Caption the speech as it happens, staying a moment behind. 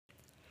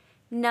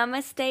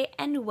Namaste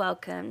and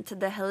welcome to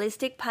the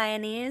Holistic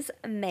Pioneers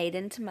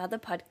Maiden to Mother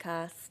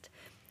podcast.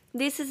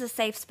 This is a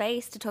safe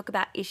space to talk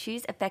about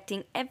issues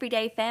affecting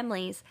everyday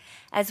families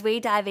as we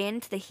dive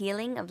into the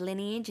healing of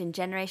lineage and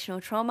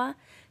generational trauma,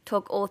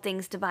 talk all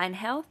things divine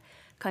health,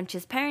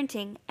 conscious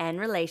parenting, and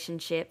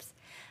relationships.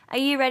 Are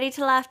you ready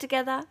to laugh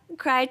together,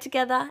 cry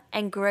together,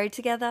 and grow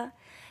together?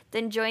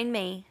 Then join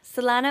me,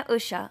 Solana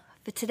Usha,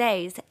 for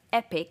today's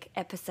epic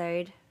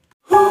episode.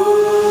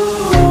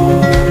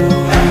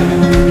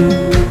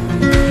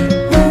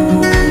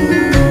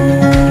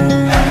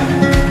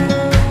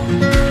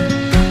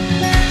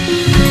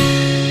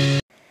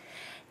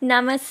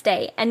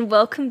 Namaste and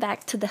welcome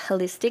back to the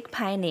Holistic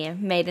Pioneer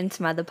Maiden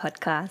to Mother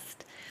podcast.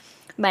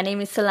 My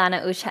name is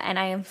Solana Usha and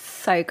I am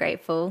so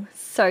grateful,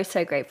 so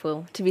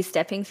grateful to be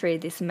stepping through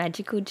this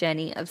magical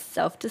journey of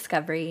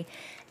self-discovery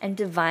and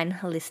divine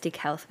holistic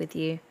health with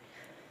you.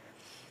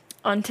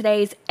 On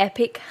today's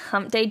epic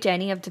hump day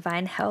journey of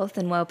divine health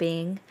and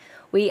well-being,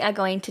 we are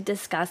going to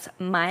discuss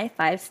my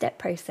 5-step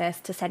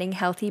process to setting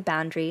healthy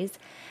boundaries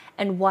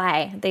and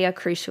why they are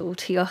crucial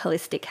to your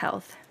holistic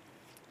health.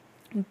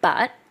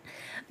 But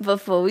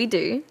before we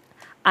do,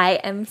 I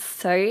am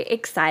so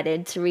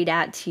excited to read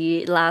out to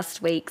you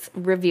last week's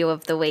review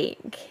of the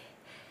week.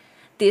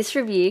 This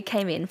review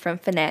came in from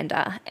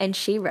Fernanda and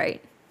she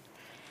wrote,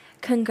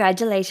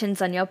 "Congratulations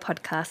on your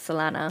podcast,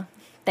 Solana.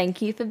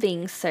 Thank you for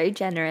being so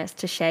generous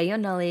to share your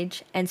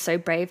knowledge and so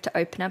brave to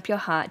open up your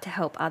heart to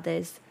help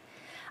others.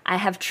 I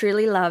have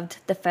truly loved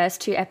the first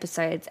 2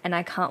 episodes and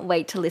I can't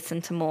wait to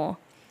listen to more.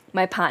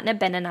 My partner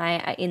Ben and I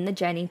are in the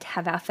journey to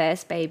have our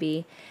first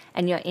baby,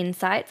 and your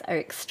insights are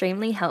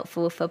extremely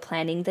helpful for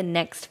planning the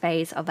next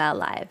phase of our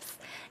lives.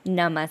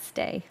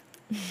 Namaste."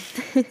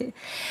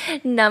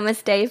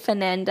 Namaste,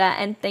 Fernanda,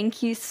 and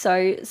thank you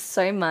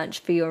so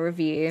much for your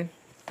review.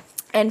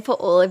 And for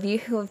all of you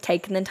who have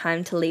taken the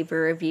time to leave a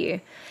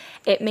review.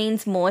 It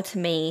means more to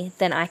me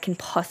than I can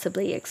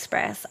possibly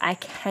express. I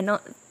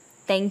cannot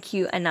thank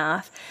you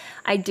enough.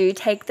 I do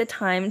take the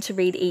time to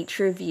read each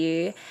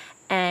review,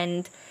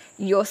 and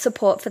your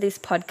support for this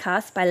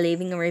podcast by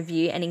leaving a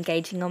review and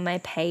engaging on my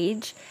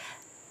page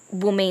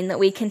will mean that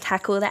we can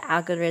tackle the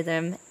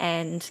algorithm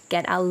and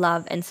get our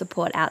love and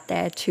support out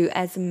there to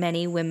as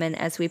many women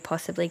as we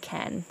possibly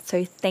can.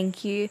 So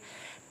thank you.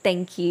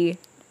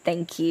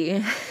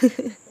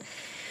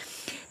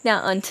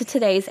 Now on to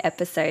today's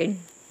episode.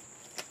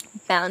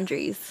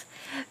 Boundaries.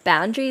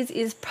 Boundaries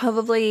is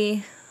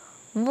probably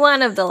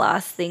one of the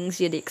last things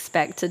you'd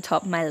expect to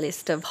top my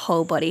list of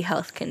whole body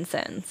health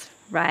concerns,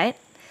 right?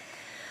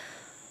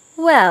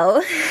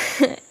 Well,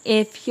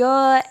 if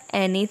you're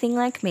anything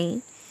like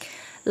me,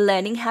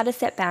 learning how to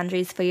set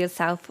boundaries for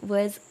yourself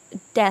was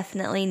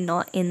definitely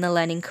not in the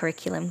learning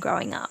curriculum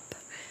growing up.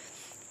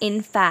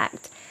 In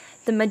fact,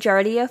 the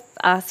majority of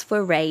us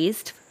were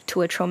raised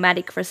to a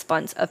traumatic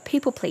response of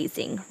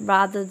people-pleasing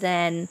rather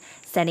than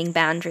setting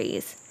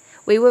boundaries.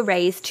 We were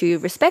raised to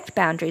respect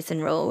boundaries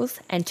and rules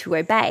and to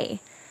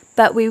obey,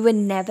 but we were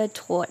never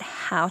taught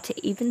how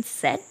to even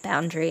set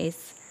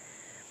boundaries.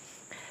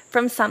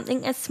 From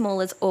something as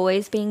small as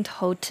always being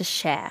told to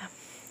share.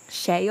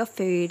 Share your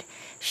food,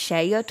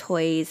 share your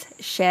toys,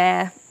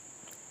 share,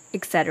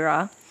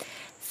 etc.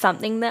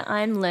 Something that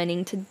I'm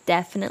learning to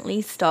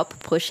definitely stop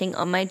pushing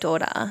on my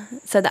daughter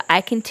so that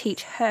I can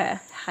teach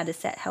her how to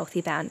set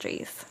healthy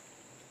boundaries.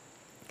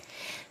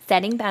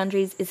 Setting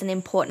boundaries is an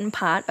important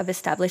part of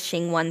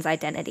establishing one's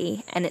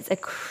identity, and it's a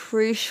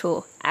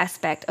crucial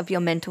aspect of your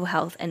mental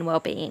health and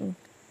well-being.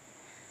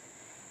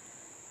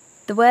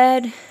 The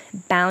word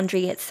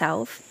boundary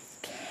itself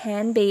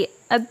can be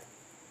a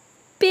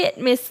bit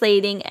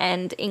misleading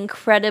and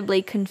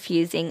incredibly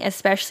confusing,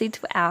 especially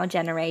to our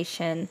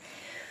generation.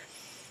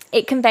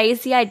 It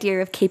conveys the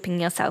idea of keeping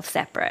yourself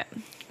separate,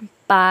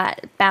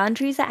 but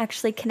boundaries are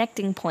actually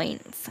connecting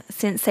points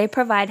since they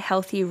provide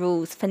healthy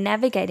rules for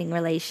navigating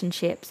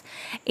relationships,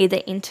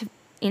 either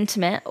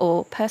intimate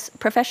or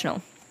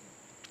professional.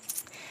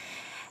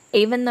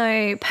 Even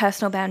though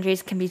personal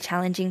boundaries can be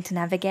challenging to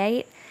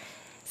navigate,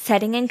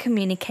 setting and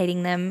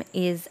communicating them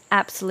is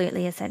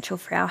absolutely essential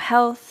for our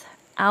health,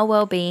 our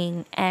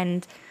well-being,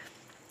 and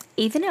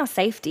even our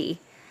safety.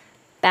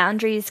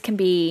 Boundaries can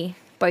be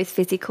both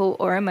physical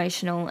or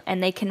emotional,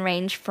 and they can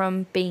range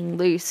from being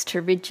loose to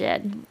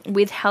rigid,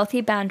 with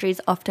healthy boundaries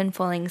often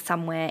falling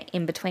somewhere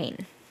in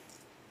between.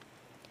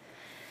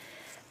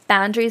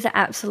 Boundaries are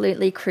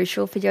absolutely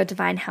crucial for your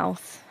divine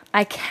health.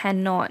 I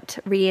cannot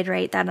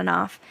reiterate that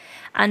enough.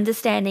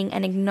 Understanding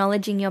and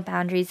acknowledging your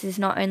boundaries is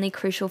not only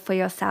crucial for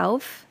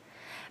yourself,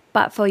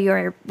 but for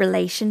your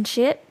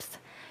relationships,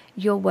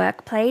 your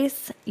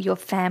workplace, your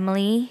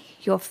family,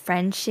 your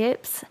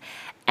friendships,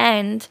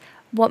 and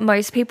what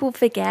most people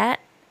forget,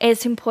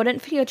 it's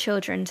important for your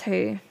children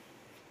too.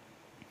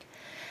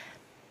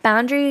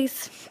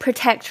 Boundaries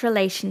protect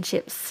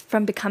relationships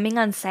from becoming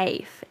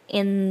unsafe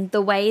in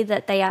the way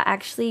that they are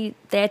actually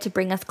there to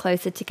bring us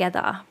closer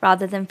together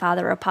rather than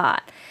farther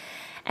apart,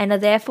 and are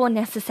therefore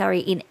necessary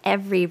in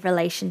every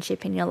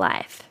relationship in your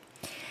life.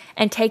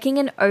 And taking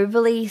an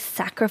overly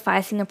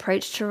sacrificing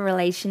approach to a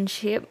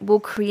relationship will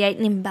create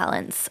an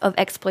imbalance of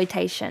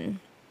exploitation.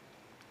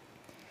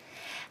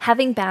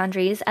 Having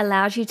boundaries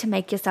allows you to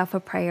make yourself a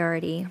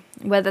priority,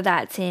 whether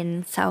that's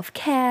in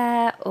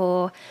self-care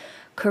or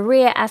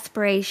career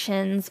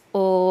aspirations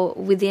or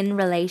within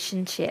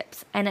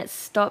relationships. And it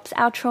stops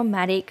our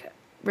traumatic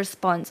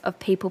response of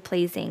people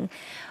pleasing,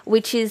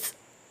 which is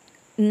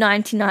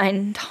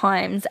 99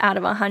 times out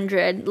of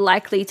 100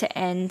 likely to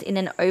end in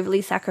an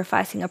overly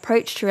sacrificing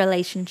approach to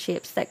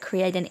relationships that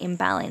create an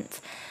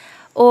imbalance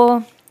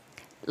or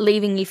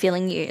leaving you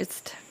feeling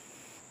used.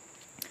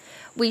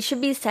 We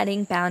should be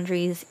setting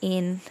boundaries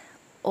in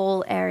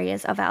all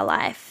areas of our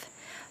life,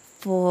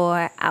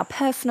 for our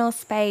personal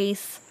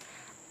space,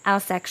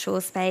 our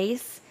sexual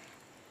space,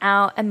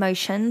 our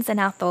emotions and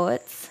our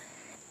thoughts,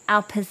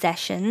 our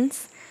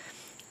possessions,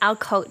 our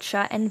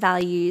culture and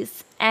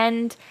values,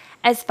 and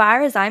as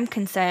far as I'm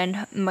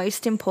concerned,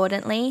 most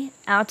importantly,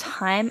 our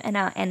time and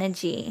our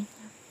energy.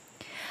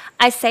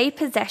 I say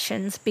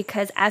possessions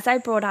because, as I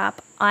brought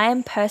up, I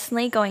am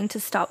personally going to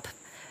stop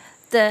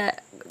the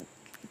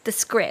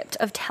script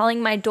of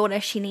telling my daughter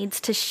she needs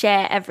to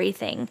share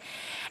everything.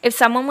 If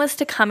someone was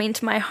to come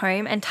into my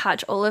home and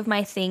touch all of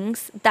my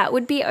things, that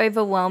would be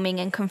overwhelming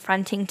and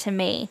confronting to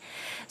me.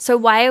 So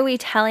why are we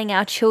telling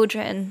our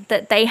children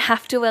that they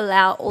have to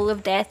allow all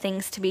of their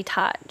things to be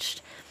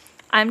touched?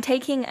 I'm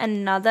taking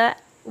another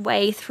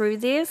way through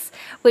this,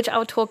 which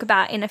I'll talk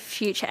about in a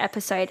future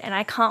episode, and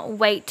I can't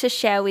wait to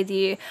share with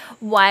you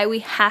why we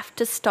have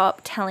to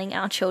stop telling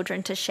our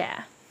children to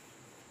share.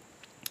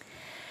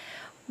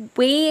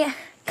 We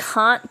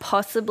can't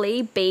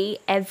possibly be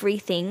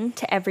everything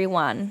to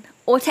everyone,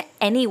 or to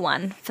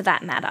anyone for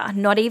that matter,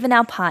 not even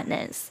our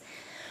partners.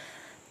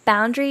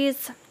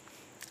 Boundaries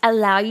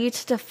allow you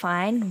to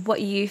define what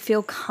you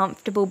feel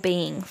comfortable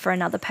being for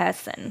another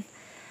person.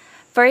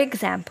 For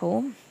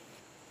example,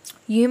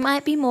 you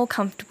might be more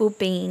comfortable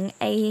being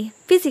a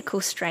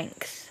physical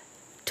strength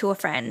to a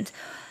friend,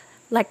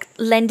 like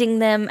lending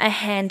them a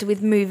hand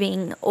with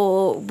moving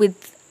or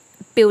with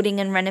building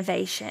and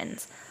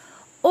renovations.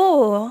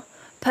 Or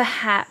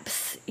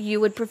perhaps you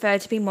would prefer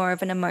to be more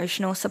of an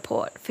emotional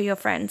support for your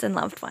friends and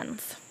loved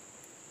ones.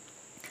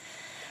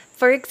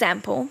 For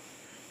example,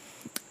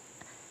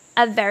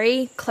 a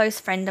very close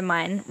friend of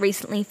mine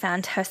recently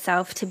found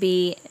herself to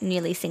be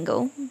newly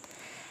single,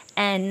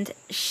 and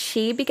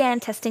she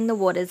began testing the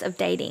waters of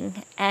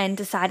dating and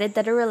decided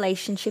that a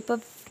relationship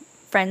of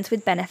friends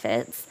with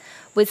benefits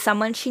with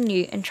someone she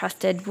knew and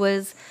trusted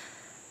was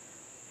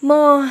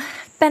more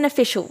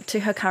beneficial to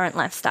her current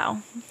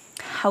lifestyle.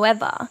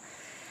 However,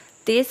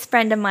 this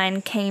friend of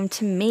mine came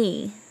to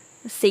me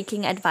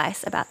seeking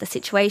advice about the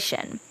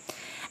situation.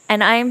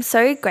 And I am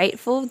so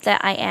grateful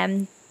that I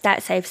am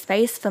that safe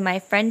space for my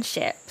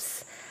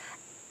friendships.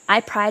 I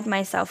pride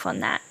myself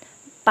on that.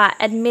 But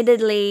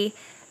admittedly,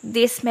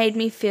 this made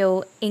me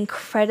feel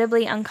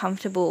incredibly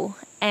uncomfortable.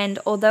 And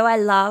although I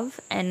love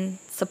and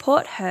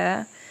support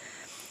her,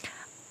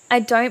 I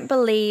don't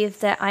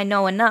believe that I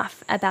know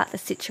enough about the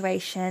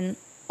situation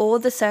or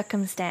the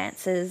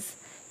circumstances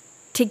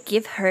to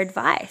give her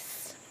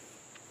advice.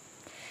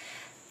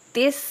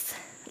 This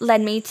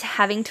led me to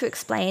having to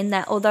explain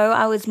that although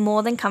I was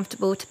more than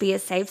comfortable to be a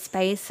safe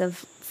space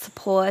of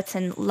support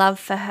and love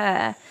for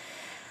her,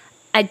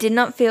 I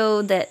didn't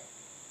feel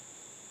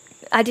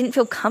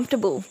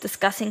comfortable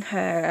discussing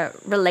her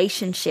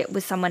relationship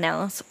with someone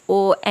else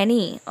or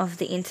any of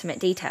the intimate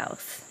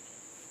details.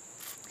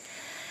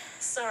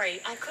 Sorry,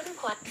 I couldn't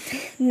quite.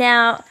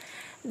 Now,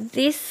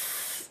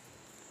 this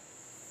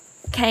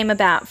came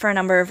about for a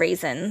number of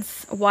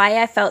reasons.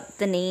 Why I felt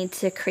the need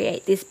to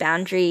create this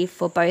boundary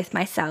for both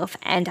myself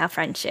and our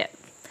friendship.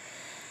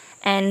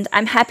 And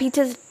I'm happy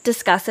to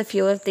discuss a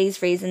few of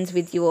these reasons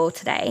with you all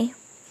today.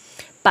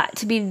 But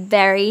to be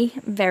very,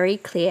 very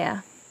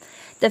clear,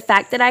 the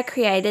fact that I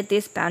created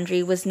this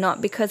boundary was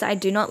not because I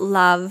do not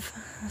love,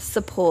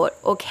 support,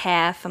 or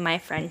care for my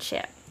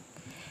friendship.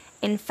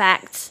 In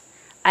fact,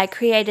 I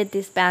created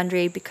this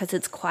boundary because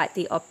it's quite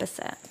the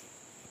opposite.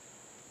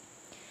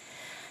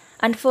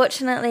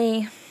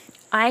 Unfortunately,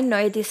 I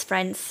know this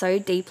friend so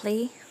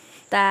deeply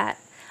that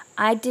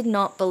I did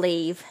not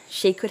believe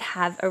she could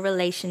have a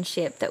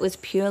relationship that was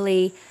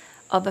purely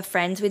of a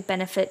friends with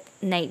benefit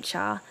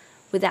nature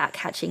without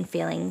catching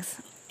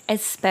feelings,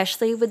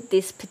 especially with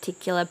this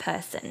particular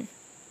person.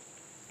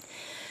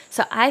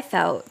 So I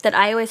felt that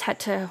I always had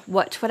to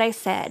watch what I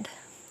said.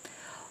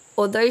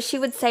 Although she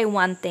would say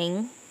one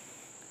thing,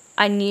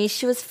 I knew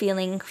she was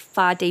feeling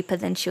far deeper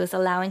than she was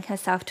allowing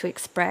herself to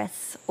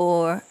express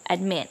or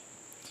admit.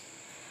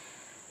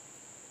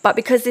 But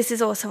because this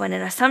is also an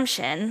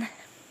assumption,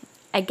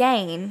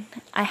 again,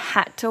 I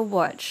had to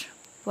watch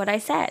what I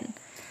said.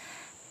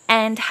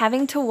 And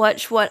having to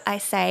watch what I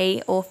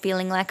say or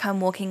feeling like I'm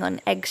walking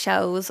on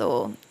eggshells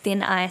or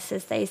thin ice,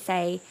 as they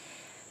say,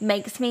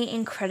 makes me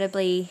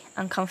incredibly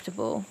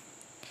uncomfortable.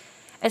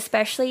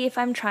 Especially if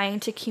I'm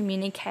trying to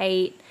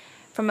communicate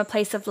from a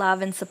place of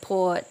love and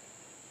support,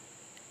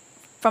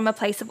 from a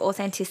place of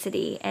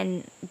authenticity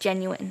and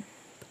genuine.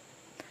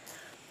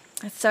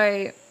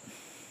 So,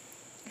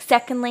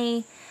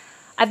 secondly,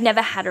 I've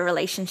never had a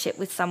relationship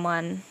with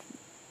someone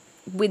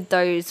with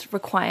those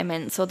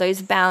requirements or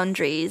those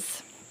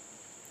boundaries.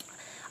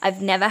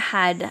 I've never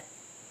had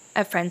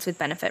a friends with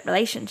benefit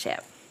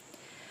relationship.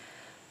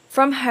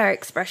 From her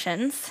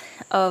expressions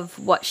of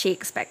what she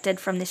expected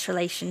from this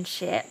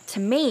relationship, to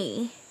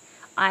me,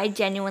 I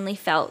genuinely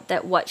felt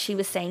that what she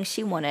was saying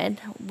she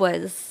wanted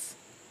was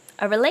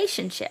a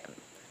relationship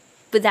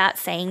without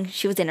saying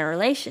she was in a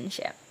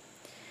relationship.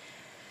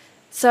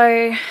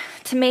 So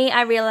to me,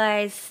 I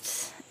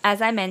realized,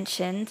 as I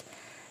mentioned,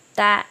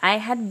 that I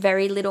had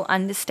very little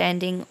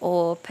understanding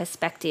or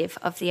perspective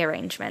of the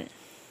arrangement.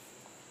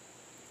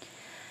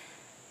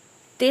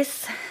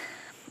 This,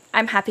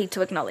 I'm happy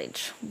to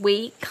acknowledge.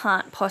 We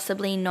can't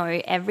possibly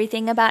know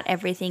everything about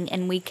everything,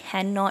 and we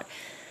cannot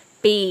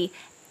be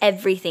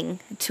everything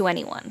to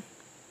anyone.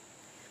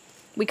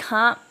 We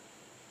can't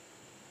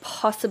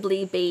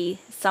possibly be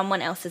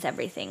someone else's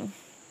everything.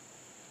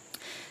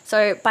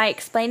 So by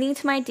explaining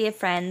to my dear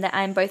friend that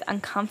I'm both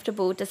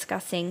uncomfortable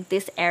discussing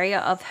this area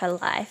of her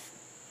life,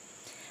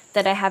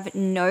 that I have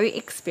no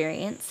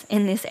experience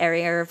in this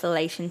area of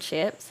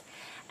relationships,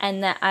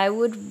 and that I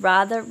would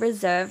rather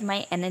reserve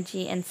my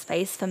energy and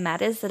space for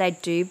matters that I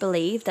do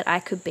believe that I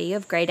could be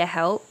of greater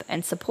help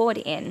and support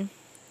in,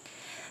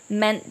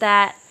 meant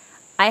that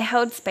I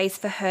held space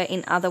for her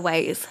in other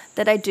ways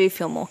that I do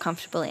feel more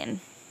comfortable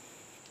in.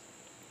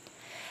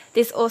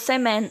 This also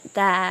meant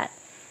that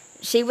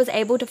she was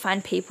able to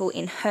find people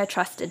in her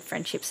trusted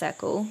friendship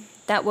circle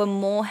that were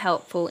more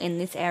helpful in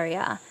this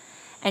area,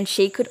 and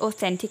she could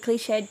authentically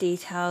share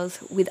details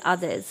with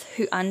others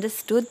who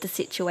understood the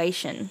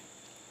situation.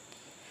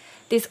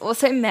 This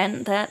also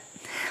meant that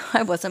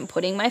I wasn't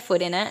putting my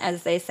foot in it,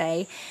 as they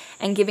say,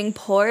 and giving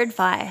poor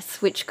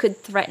advice which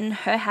could threaten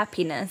her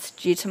happiness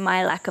due to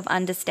my lack of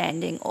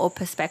understanding or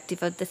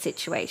perspective of the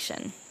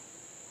situation.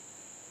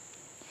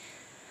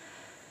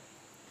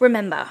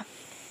 Remember,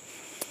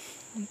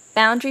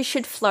 boundaries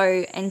should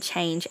flow and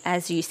change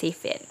as you see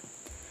fit.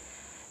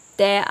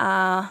 There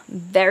are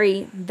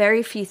very,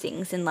 very few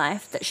things in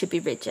life that should be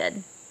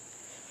rigid.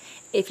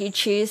 If you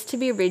choose to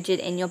be rigid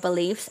in your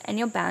beliefs and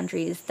your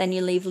boundaries, then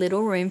you leave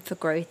little room for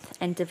growth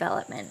and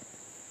development.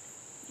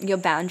 Your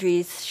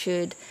boundaries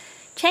should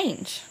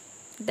change.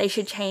 They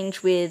should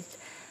change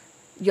with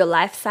your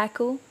life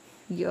cycle,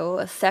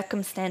 your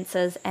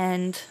circumstances,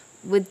 and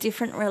with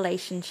different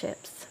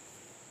relationships.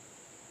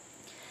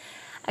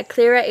 A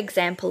clearer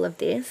example of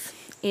this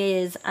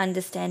is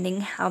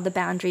understanding how the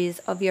boundaries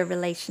of your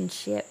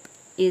relationship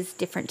is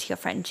different to your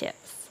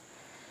friendships.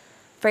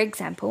 For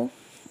example,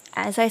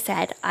 as I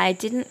said, I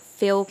didn't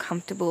feel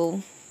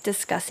comfortable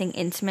discussing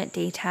intimate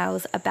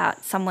details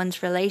about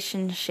someone's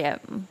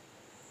relationship.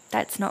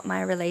 That's not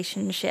my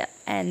relationship,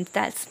 and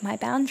that's my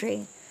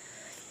boundary.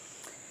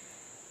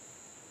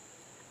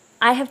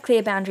 I have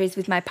clear boundaries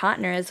with my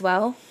partner as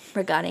well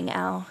regarding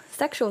our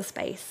sexual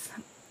space,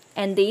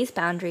 and these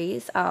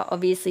boundaries are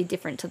obviously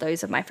different to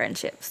those of my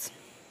friendships.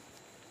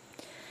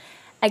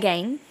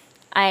 Again,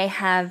 I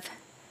have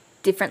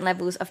different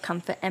levels of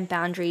comfort and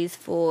boundaries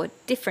for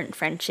different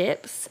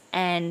friendships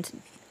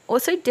and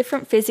also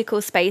different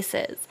physical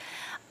spaces.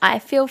 I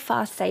feel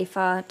far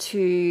safer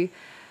to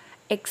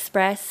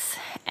express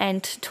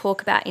and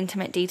talk about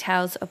intimate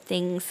details of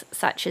things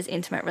such as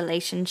intimate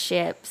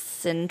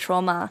relationships and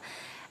trauma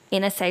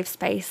in a safe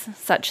space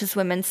such as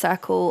women's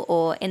circle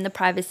or in the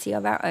privacy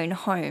of our own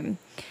home.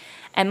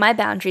 And my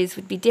boundaries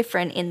would be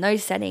different in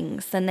those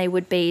settings than they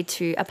would be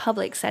to a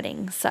public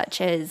setting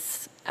such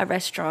as a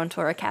restaurant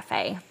or a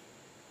cafe.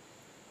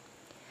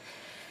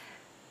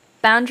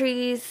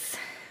 Boundaries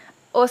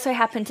also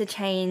happen to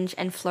change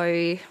and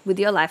flow with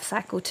your life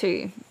cycle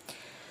too.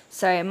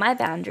 So my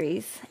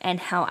boundaries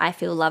and how I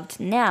feel loved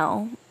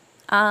now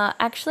are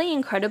actually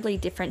incredibly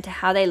different to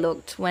how they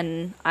looked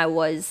when I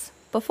was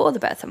before the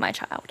birth of my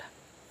child.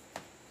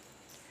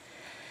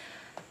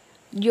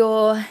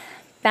 Your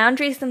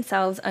boundaries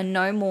themselves are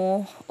no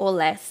more or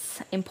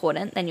less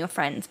important than your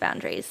friends'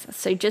 boundaries.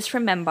 So just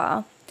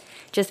remember,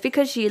 just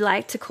because you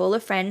like to call a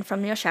friend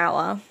from your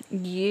shower,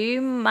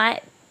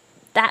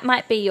 that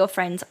might be your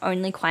friend's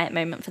only quiet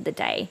moment for the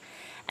day.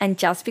 And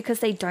just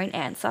because they don't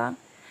answer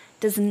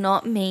does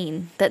not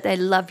mean that they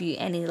love you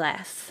any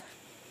less.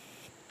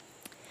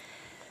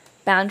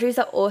 Boundaries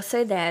are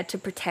also there to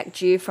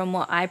protect you from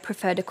what I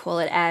prefer to call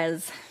it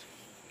as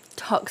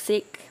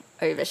toxic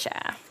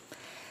overshare,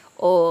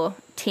 or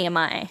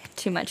TMI,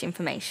 too much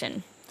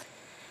information.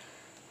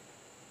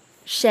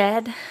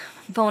 Shared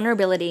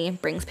vulnerability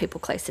brings people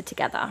closer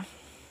together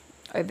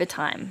over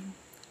time.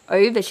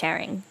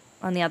 Oversharing,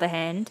 on the other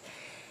hand,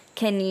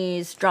 can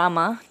use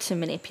drama to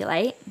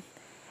manipulate.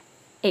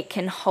 It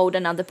can hold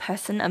another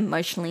person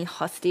emotionally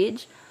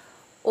hostage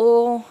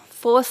or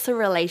force a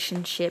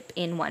relationship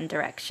in one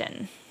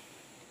direction.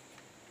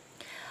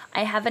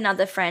 I have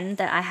another friend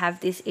that I have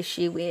this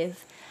issue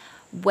with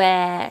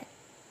where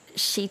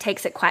she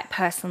takes it quite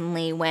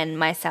personally when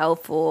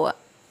myself or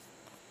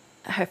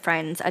her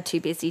friends are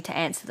too busy to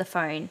answer the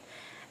phone.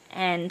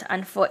 And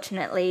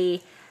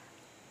unfortunately,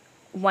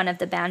 one of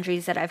the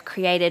boundaries that I've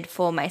created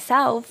for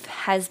myself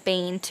has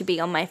been to be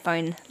on my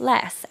phone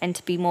less and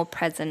to be more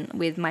present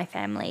with my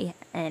family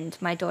and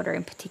my daughter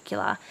in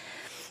particular.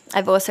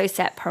 I've also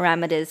set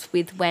parameters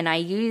with when I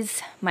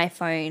use my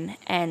phone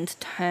and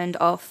turned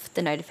off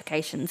the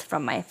notifications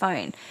from my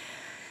phone.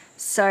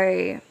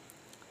 So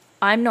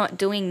I'm not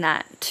doing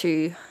that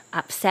to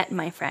upset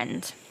my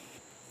friend.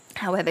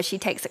 However, she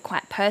takes it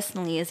quite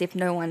personally as if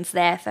no one's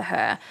there for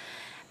her.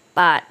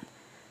 But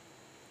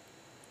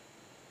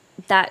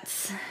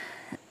that's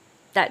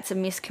a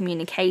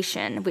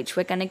miscommunication, which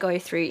we're going to go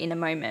through in a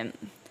moment.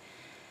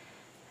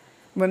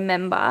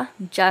 Remember,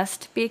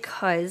 just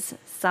because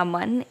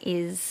someone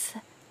is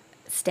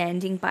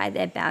standing by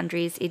their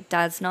boundaries, it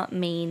does not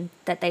mean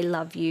that they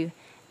love you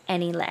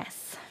any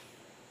less.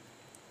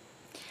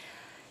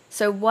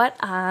 So what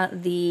are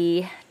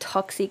the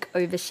toxic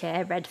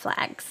overshare red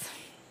flags?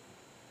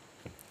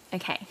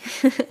 Okay.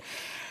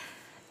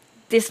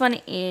 This one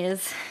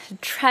is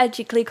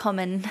tragically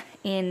common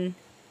in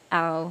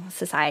our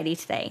society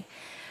today.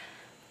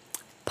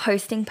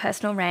 Posting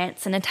personal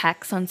rants and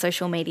attacks on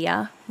social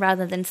media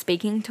rather than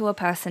speaking to a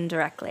person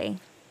directly.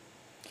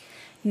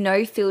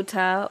 No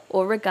filter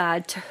or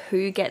regard to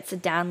who gets a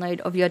download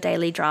of your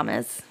daily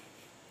dramas.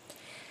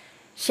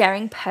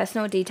 Sharing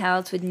personal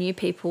details with new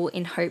people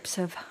in hopes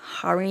of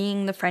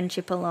hurrying the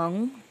friendship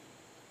along.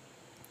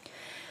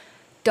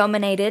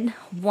 Dominated,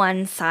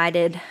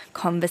 one-sided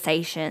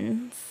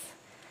conversations.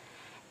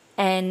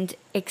 And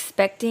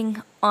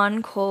expecting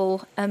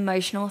on-call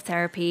emotional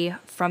therapy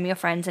from your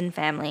friends and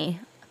family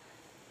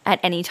at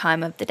any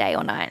time of the day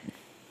or night.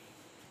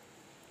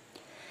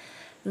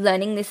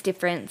 Learning this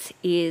difference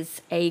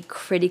is a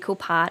critical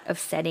part of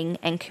setting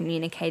and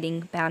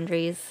communicating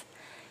boundaries.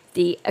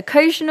 The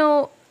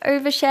occasional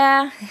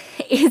overshare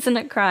isn't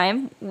a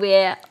crime.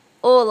 We're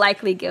all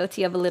likely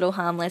guilty of a little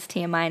harmless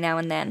TMI now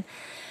and then.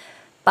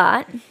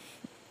 But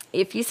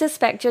if you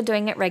suspect you're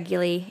doing it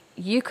regularly,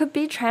 you could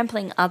be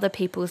trampling other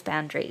people's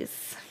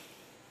boundaries.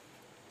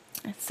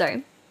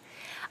 So,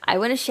 I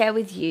want to share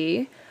with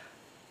you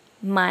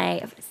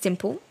my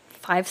simple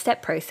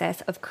 5-step process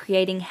of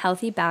creating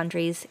healthy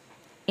boundaries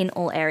in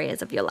all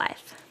areas of your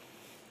life.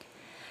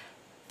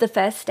 The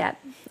first step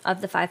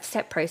of the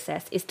 5-step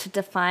process is to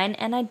define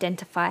and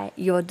identify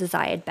your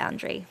desired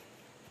boundary.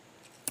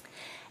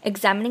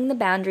 Examining the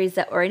boundaries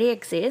that already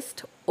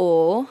exist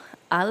or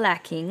are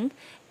lacking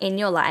in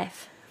your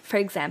life. For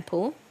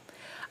example,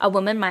 a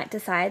woman might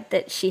decide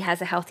that she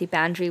has healthy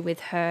boundaries with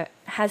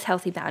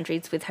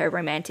her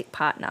romantic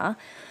partner,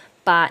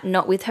 but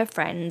not with her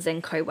friends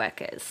and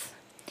co-workers.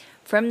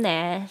 From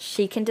there,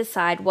 she can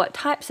decide what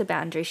types of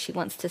boundaries she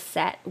wants to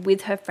set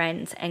with her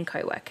friends and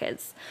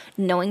co-workers,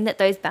 knowing that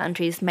those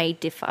boundaries may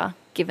differ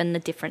given the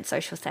different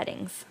social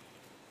settings.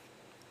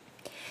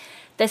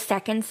 The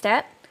second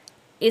step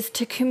is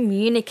to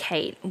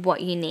communicate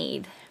what you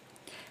need.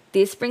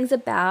 This brings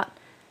about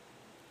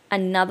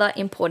another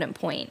important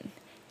point.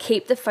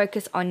 Keep the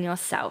focus on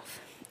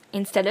yourself.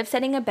 Instead of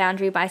setting a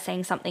boundary by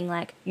saying something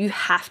like, you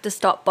have to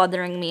stop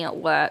bothering me at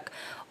work,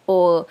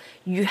 or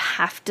you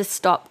have to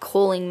stop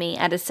calling me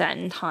at a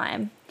certain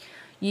time,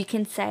 you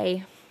can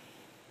say,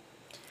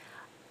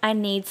 I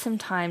need some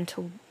time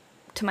to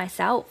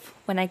myself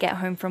when I get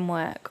home from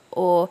work,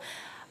 or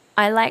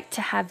I like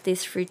to have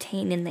this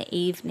routine in the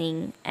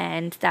evening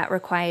and that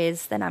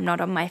requires that I'm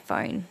not on my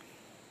phone.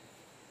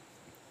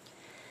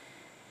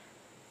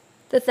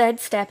 The third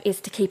step is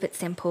to keep it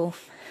simple.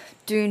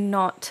 Do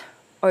not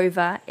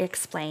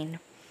over-explain.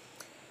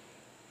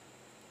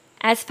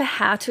 As for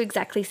how to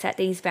exactly set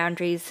these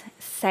boundaries,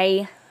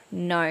 say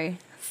no,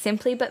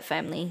 simply but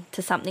firmly,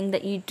 to something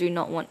that you do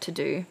not want to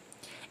do.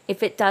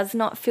 If it does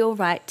not feel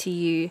right to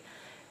you,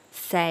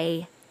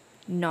 say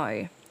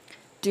no.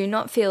 Do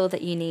not feel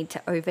that you need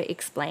to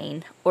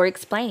over-explain, or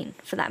explain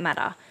for that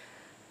matter.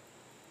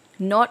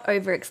 Not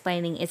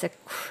over-explaining is a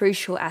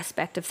crucial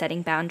aspect of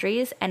setting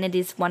boundaries, and it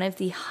is one of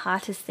the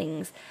hardest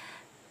things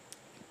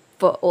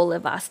for all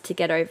of us to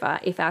get over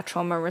if our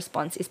trauma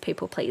response is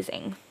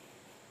people-pleasing.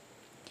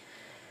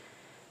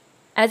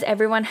 As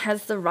everyone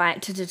has the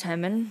right to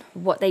determine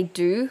what they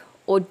do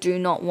or do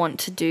not want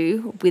to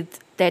do with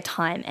their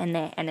time and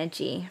their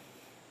energy.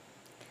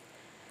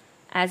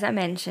 As I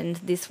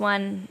mentioned, this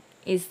one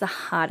is the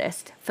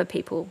hardest for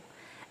people,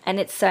 and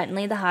it's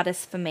certainly the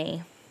hardest for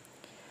me.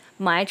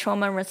 My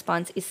trauma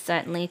response is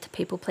certainly to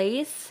people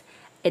please.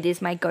 It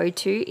is my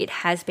go-to. It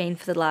has been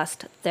for the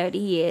last 30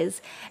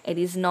 years. It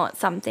is not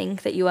something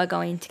that you are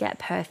going to get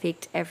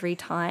perfect every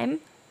time.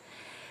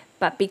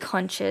 But be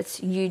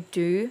conscious, you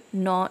do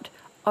not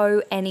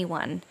owe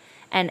anyone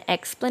an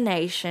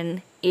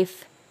explanation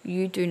if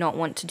you do not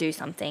want to do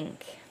something.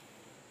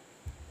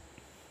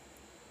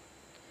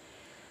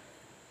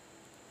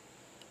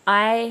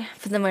 I,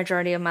 for the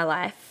majority of my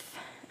life,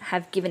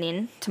 have given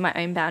in to my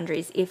own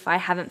boundaries if I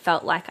haven't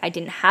felt like I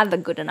didn't have a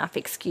good enough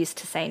excuse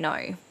to say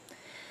no.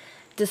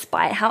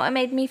 Despite how it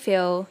made me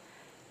feel,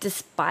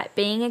 despite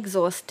being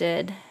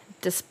exhausted,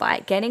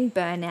 despite getting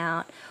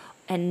burnout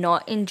and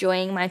not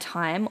enjoying my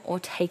time or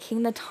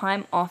taking the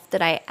time off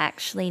that I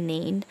actually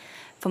need,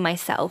 for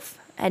myself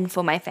and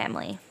for my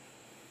family.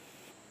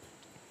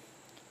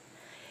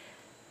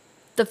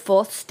 The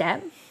fourth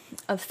step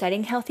of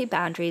setting healthy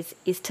boundaries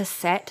is to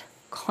set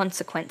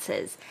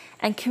consequences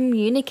and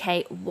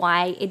communicate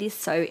why it is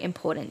so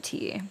important to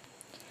you.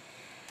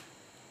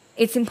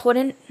 It's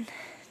important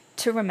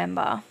to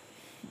remember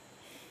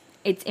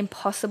it's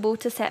impossible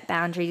to set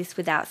boundaries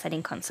without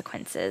setting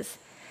consequences.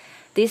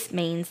 This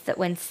means that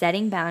when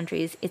setting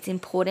boundaries, it's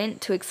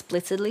important to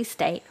explicitly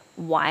state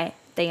why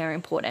they are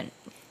important.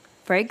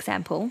 For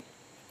example,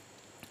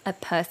 a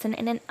person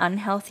in an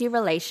unhealthy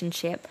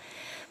relationship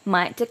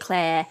might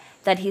declare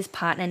that his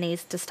partner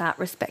needs to start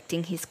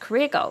respecting his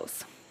career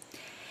goals.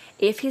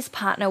 If his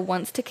partner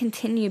wants to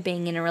continue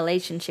being in a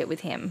relationship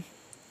with him,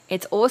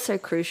 it's also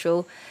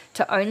crucial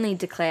to only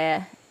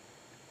declare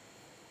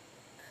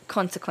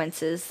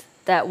consequences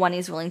that one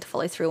is willing to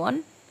follow through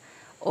on,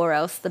 or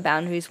else the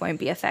boundaries won't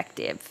be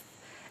effective.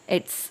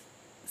 It's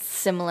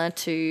similar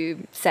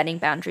to setting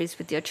boundaries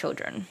with your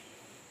children.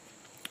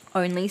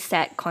 Only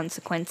set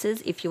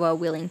consequences if you are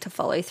willing to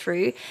follow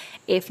through.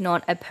 If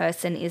not, a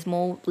person is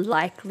more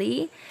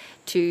likely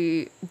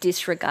to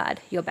disregard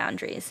your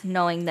boundaries,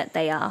 knowing that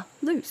they are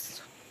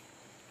loose.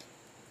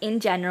 In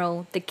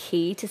general, the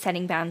key to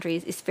setting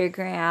boundaries is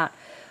figuring out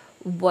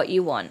what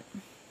you want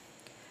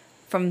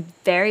from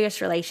various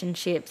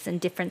relationships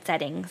and different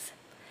settings.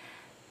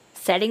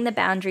 Setting the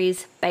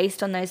boundaries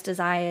based on those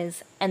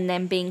desires, and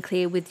then being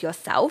clear with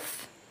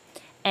yourself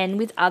and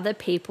with other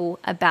people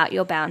about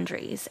your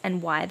boundaries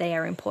and why they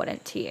are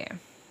important to you.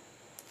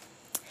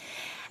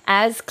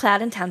 As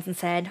Cloud and Townsend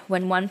said,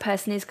 when one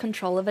person is in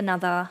control of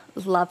another,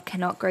 love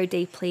cannot grow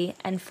deeply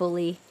and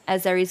fully,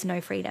 as there is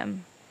no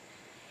freedom.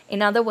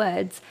 In other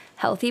words,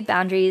 healthy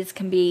boundaries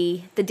can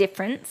be the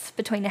difference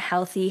between a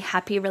healthy,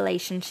 happy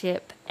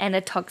relationship and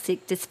a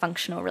toxic,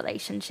 dysfunctional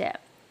relationship.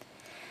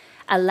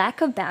 A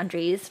lack of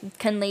boundaries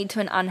can lead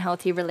to an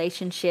unhealthy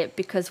relationship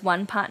because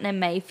one partner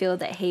may feel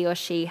that he or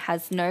she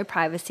has no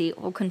privacy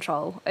or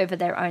control over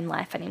their own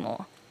life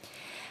anymore.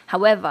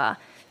 However,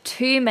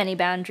 too many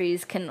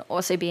boundaries can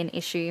also be an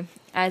issue,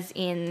 as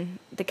in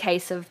the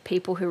case of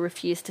people who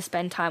refuse to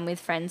spend time with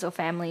friends or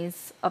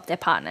families of their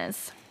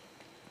partners.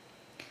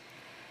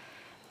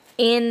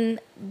 In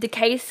the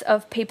case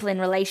of people in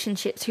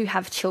relationships who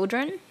have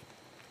children,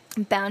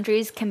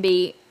 boundaries can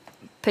be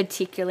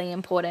particularly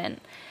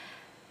important.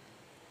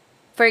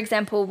 For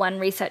example, one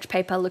research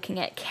paper looking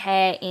at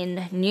care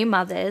in new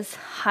mothers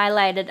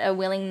highlighted a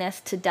willingness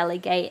to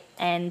delegate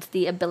and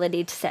the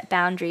ability to set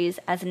boundaries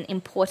as an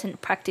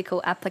important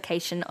practical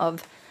application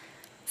of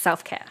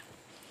self-care.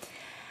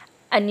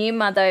 A new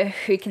mother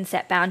who can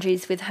set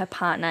boundaries with her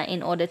partner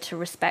in order to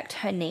respect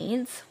her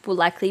needs will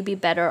likely be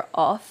better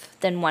off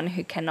than one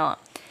who cannot.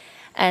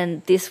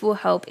 And this will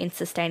help in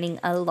sustaining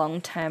a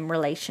long-term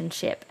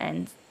relationship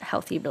and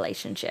healthy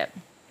relationship.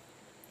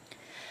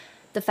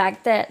 The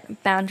fact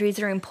that boundaries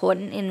are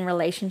important in a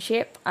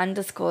relationship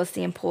underscores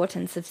the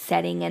importance of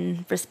setting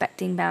and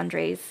respecting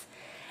boundaries.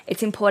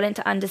 It's important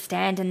to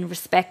understand and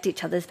respect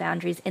each other's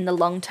boundaries in the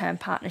long-term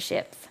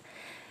partnerships.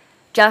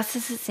 Just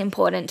as it's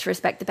important to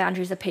respect the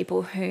boundaries of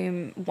people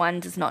whom one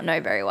does not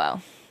know very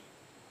well.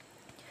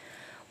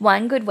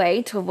 One good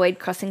way to avoid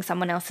crossing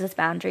someone else's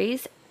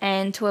boundaries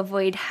and to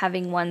avoid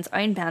having one's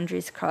own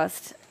boundaries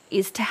crossed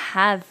is to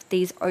have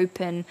these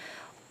open,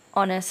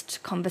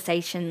 honest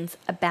conversations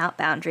about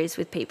boundaries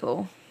with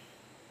people.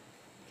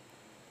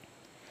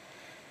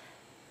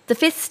 The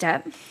fifth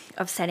step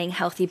of setting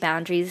healthy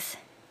boundaries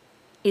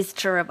is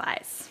to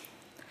revise.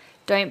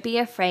 Don't be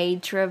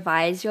afraid to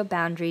revise your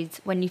boundaries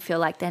when you feel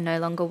like they're no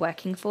longer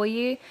working for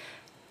you,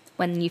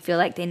 when you feel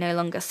like they no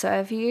longer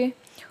serve you,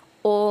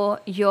 or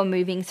you're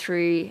moving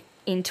through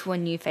into a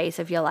new phase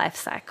of your life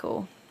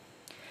cycle.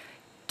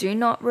 Do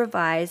not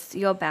revise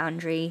your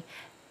boundary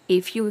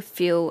if you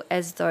feel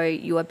as though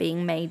you are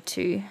being made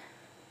to.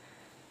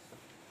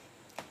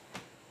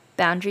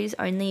 Boundaries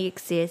only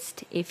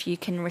exist if you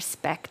can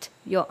respect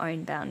your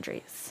own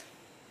boundaries.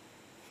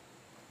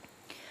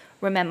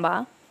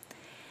 Remember,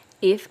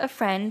 if a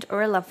friend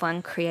or a loved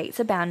one creates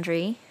a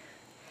boundary,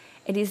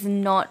 it is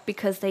not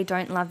because they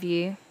don't love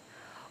you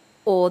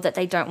or that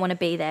they don't want to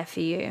be there for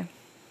you.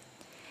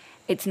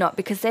 It's not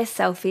because they're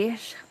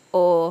selfish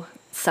or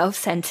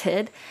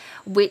self-centered,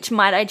 which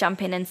might I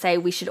jump in and say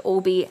we should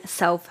all be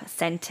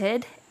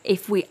self-centered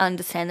if we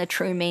understand the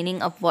true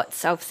meaning of what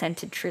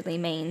self-centered truly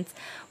means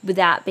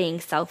without being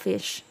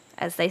selfish,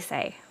 as they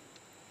say.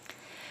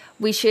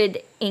 We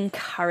should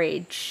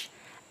encourage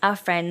our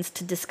friends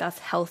to discuss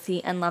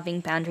healthy and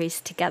loving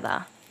boundaries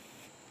together,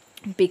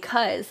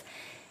 because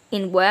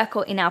in work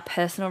or in our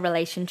personal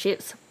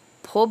relationships,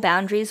 poor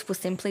boundaries will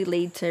simply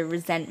lead to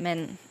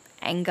resentment,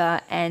 anger,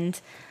 and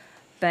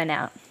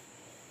burnout.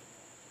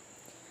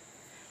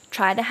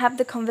 Try to have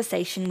the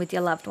conversation with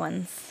your loved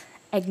ones.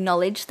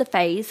 Acknowledge the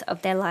phase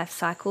of their life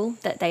cycle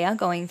that they are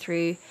going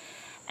through,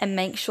 and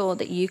make sure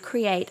that you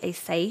create a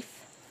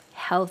safe,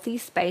 healthy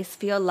space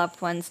for your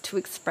loved ones to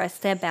express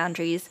their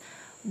boundaries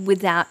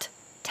without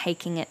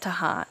taking it to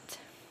heart.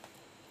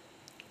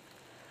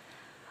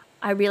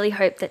 I really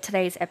hope that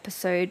today's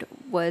episode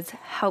was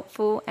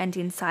helpful and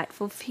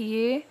insightful for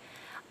you.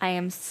 I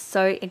am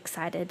so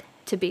excited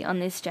to be on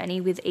this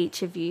journey with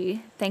each of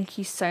you. Thank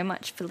you so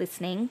much for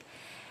listening.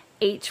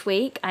 Each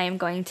week, I am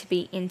going to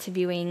be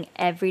interviewing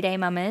everyday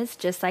mamas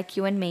just like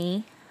you and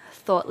me,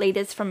 thought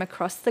leaders from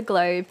across the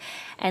globe,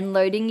 and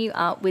loading you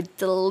up with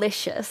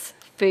delicious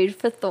food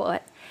for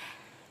thought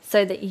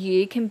so that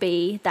you can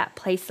be that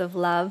place of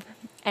love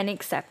and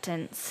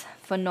acceptance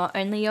for not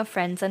only your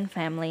friends and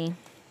family,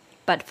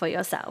 but for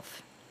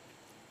yourself.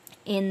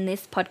 In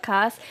this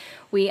podcast,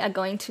 we are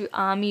going to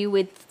arm you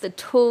with the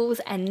tools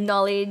and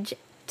knowledge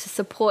to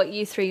support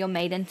you through your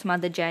maiden to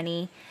mother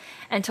journey,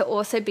 and to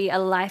also be a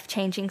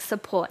life-changing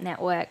support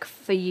network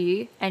for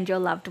you and your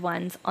loved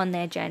ones on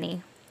their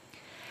journey.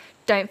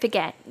 Don't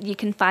forget, you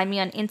can find me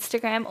on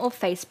Instagram or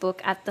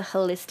Facebook at The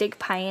Holistic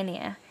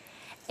Pioneer.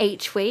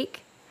 Each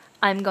week,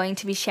 I'm going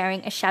to be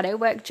sharing a shadow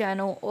work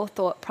journal or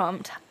thought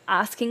prompt,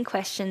 asking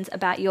questions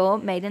about your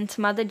maiden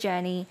to mother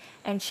journey,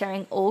 and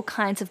sharing all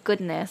kinds of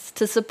goodness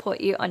to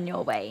support you on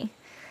your way.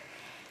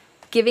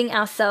 Giving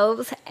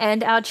ourselves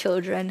and our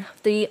children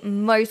the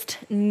most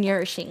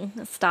nourishing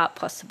start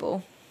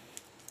possible.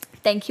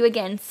 Thank you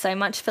again so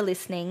much for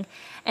listening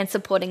and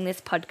supporting this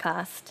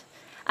podcast.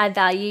 I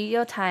value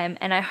your time,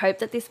 and I hope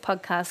that this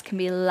podcast can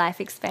be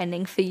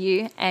life-expanding for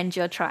you and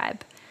your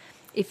tribe.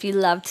 If you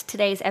loved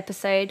today's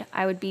episode,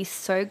 I would be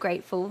so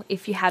grateful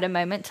if you had a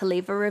moment to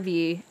leave a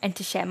review and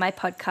to share my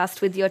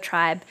podcast with your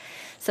tribe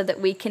so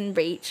that we can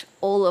reach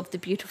all of the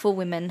beautiful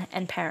women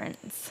and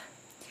parents.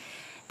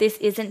 This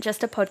isn't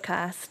just a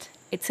podcast,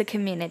 it's a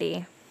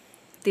community.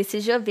 This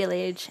is your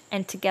village,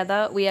 and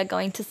together we are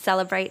going to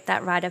celebrate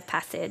that rite of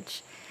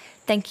passage.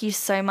 Thank you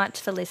so much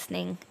for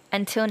listening.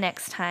 Until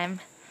next time,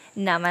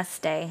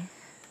 Namaste.